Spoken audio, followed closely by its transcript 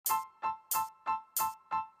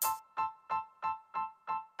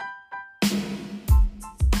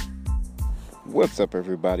What's up,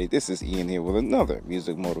 everybody? This is Ian here with another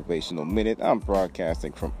Music Motivational Minute. I'm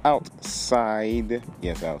broadcasting from outside,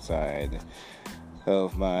 yes, outside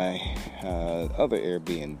of my other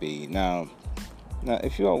Airbnb. Now,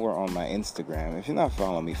 if you all were on my Instagram, if you're not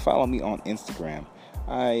following me, follow me on Instagram.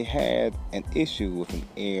 I had an issue with an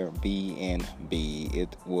Airbnb.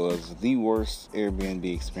 It was the worst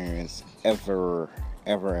Airbnb experience ever.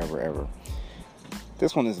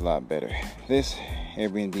 This one is a lot better. This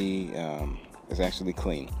Airbnb is actually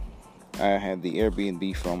clean. I had the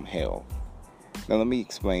Airbnb from hell. Now let me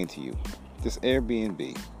explain to you. This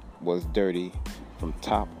Airbnb was dirty from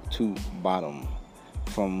top to bottom,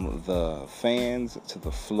 from the fans to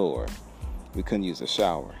the floor. We couldn't use the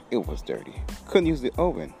shower. It was dirty. Couldn't use the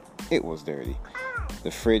oven. It was dirty.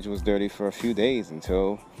 The fridge was dirty for a few days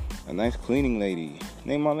until a nice cleaning lady,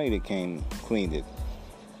 named my lady, came, cleaned it.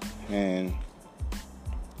 And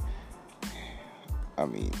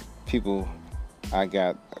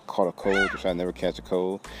I caught a cold, which I never catch a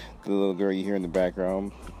cold. The little girl you hear in the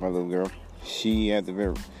background, my little girl, she had to be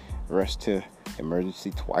rushed to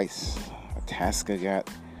emergency twice. Tasca got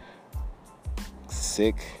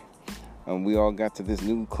sick, and we all got to this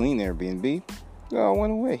new clean Airbnb. It all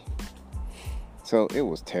went away. So it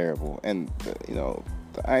was terrible. And the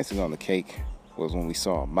icing on the cake was when we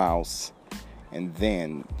saw a mouse, and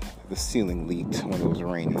then the ceiling leaked when it was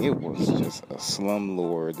raining. It was just a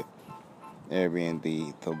slumlord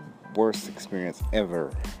Airbnb, the worst experience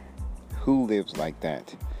ever. Who lives like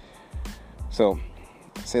that? So,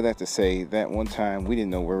 I say that to say that one time we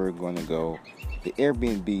didn't know where we were going to go. The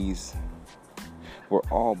Airbnbs were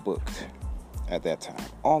all booked at that time,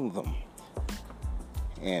 all of them.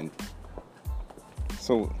 And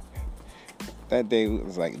so that day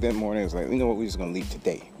was like, that morning it was like, you know what, we're just going to leave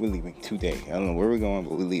today. We're leaving today. I don't know where we're going,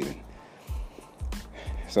 but we're leaving.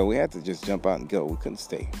 So we had to just jump out and go. We couldn't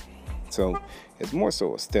stay. So it's more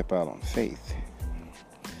so a step out on faith.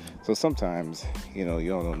 So sometimes, you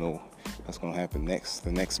all don't know what's going to happen next,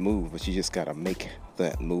 the next move, but you just got to make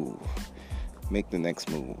that move. Make the next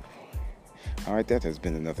move. All right, that has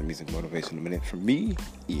been another Music Motivational Minute from me,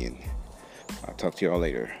 Ian. I'll talk to you all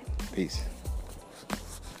later. Peace.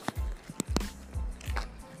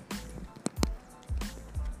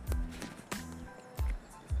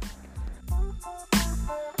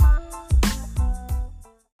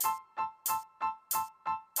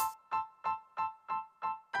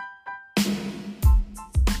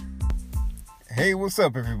 Hey, what's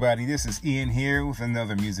up, everybody? This is Ian here with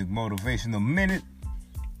another Music Motivational Minute.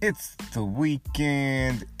 It's the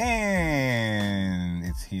weekend, and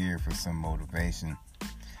it's here for some motivation.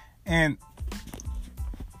 And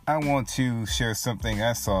I want to share something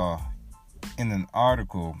I saw in an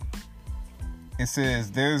article. It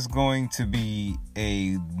says there's going to be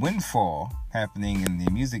a windfall happening in the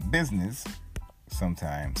music business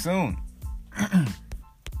sometime soon.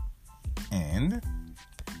 And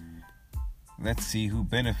let's see who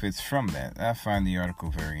benefits from that. I find the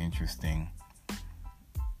article very interesting.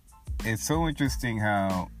 It's so interesting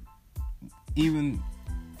how even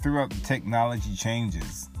throughout the technology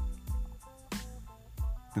changes,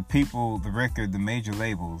 the people, the major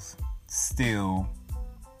labels still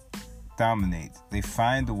dominate. They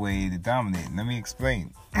find a way to dominate. Let me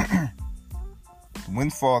explain. The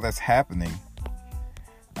windfall that's happening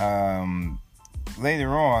later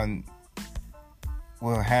on,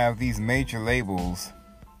 we'll have these major labels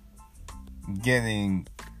getting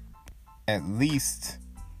at least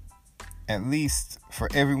for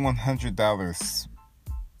every $100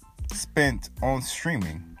 spent on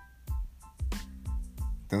streaming,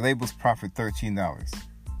 the labels profit $13.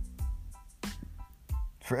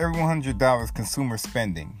 For every $100 consumer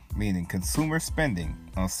spending, meaning consumer spending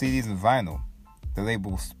on CDs and vinyl, the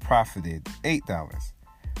labels profited $8.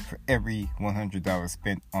 For every $100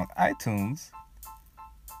 spent on iTunes,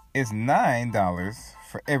 it's $9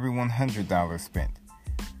 for every $100 spent.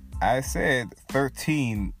 I said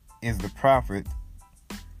 13 is the profit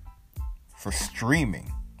for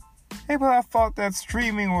streaming. Hey, but I thought that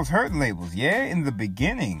streaming was hurting labels. Yeah, in the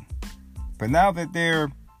beginning. But now that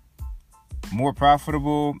they're more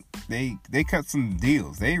profitable, they cut some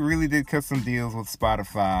deals. They really did cut some deals with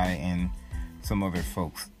Spotify and some other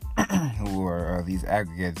folks who are these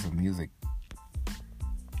aggregators of music.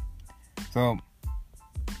 So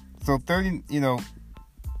 30,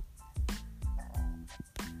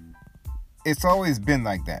 it's always been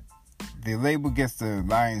like that. The label gets the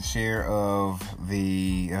lion's share of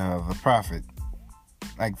the profit.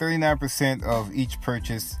 Like 39% of each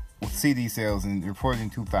purchase with CD sales, and reported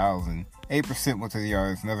in 2000, 8% went to the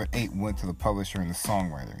artist, another 8% went to the publisher and the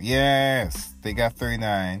songwriter. Yes, they got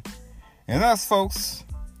 39, and us folks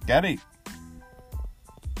got 8.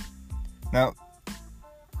 Now,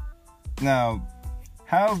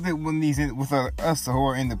 how's it when with us who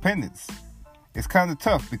are independents? It's kind of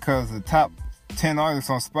tough because the top 10 artists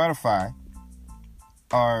on Spotify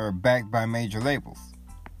are backed by major labels.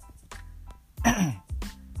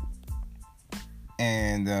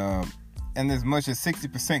 And as much as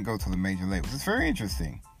 60% go to the major labels. It's very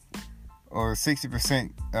interesting. Or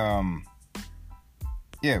 60%,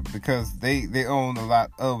 because they own a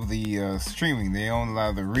lot of the streaming. They own a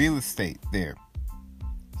lot of the real estate there.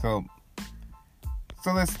 So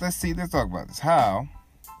let's talk about this. How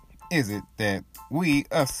is it that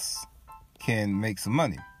us can make some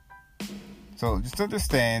money? So just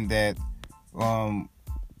understand that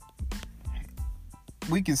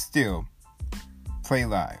we can still play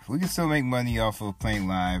live. We can still make money off of playing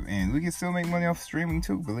live, and we can still make money off streaming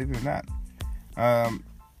too, believe it or not.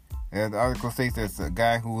 The article states that a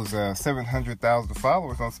guy who has 700,000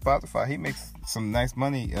 followers on Spotify, he makes some nice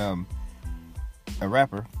money. A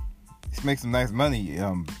rapper, he makes some nice money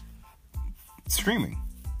streaming.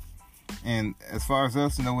 And as far as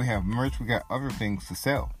us, we have merch, we got other things to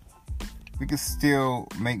sell. We can still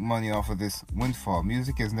make money off of this windfall.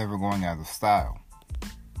 Music is never going out of style.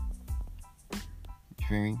 You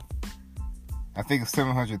feel me? I think it's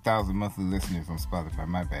 700,000 monthly listeners on Spotify.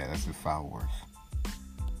 My bad, that's the followers.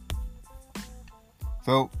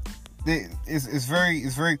 So it's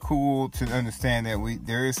very cool to understand that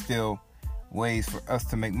there is still ways for us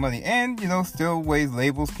to make money, and still ways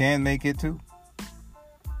labels can make it too.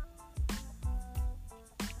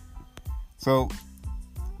 So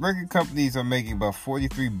record companies are making about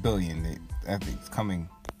 $43 billion. I think it's coming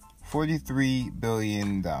 $43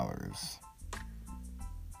 billion.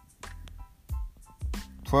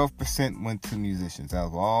 12% went to musicians out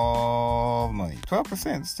of all the money.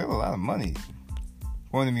 12% is still a lot of money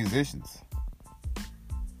going to musicians.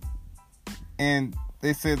 And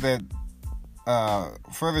they said that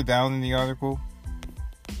further down in the article,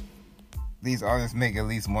 these artists make at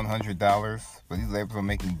least $100, but these labels are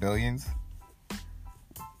making billions.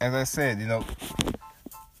 As I said,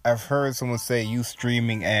 I've heard someone say use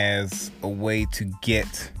streaming as a way to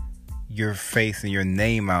get your face and your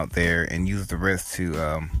name out there, and use the rest to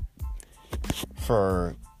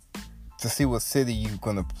see what city you're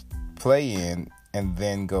gonna play in, and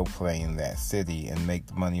then go play in that city and make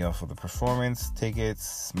the money off of the performance,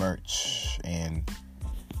 tickets, merch, and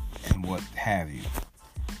what have you.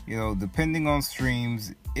 Depending on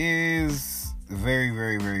streams is very,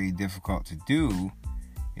 very, very difficult to do.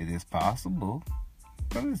 It is possible,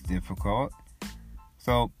 but it's difficult.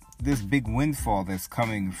 So this big windfall that's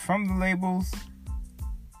coming from the labels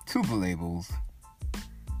to the labels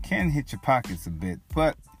can hit your pockets a bit,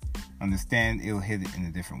 but understand it'll hit it in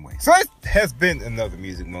a different way. So it has been another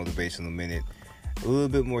Music Motivational Minute. A little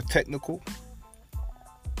bit more technical,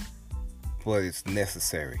 but it's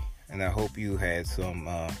necessary. And I hope you had some,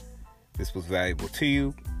 this was valuable to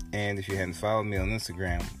you. And if you hadn't followed me on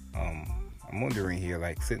Instagram, I'm wondering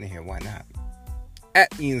here, sitting here, why not?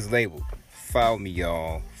 At Ian's Label. Follow me,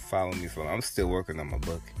 y'all. Follow me. I'm still working on my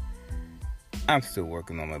book. I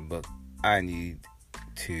need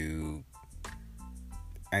to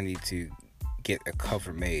get a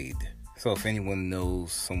cover made. So if anyone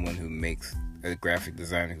knows someone who makes a graphic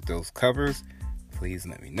designer who does covers, please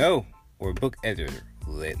let me know. Or a book editor,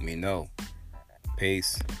 let me know.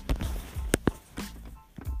 Peace.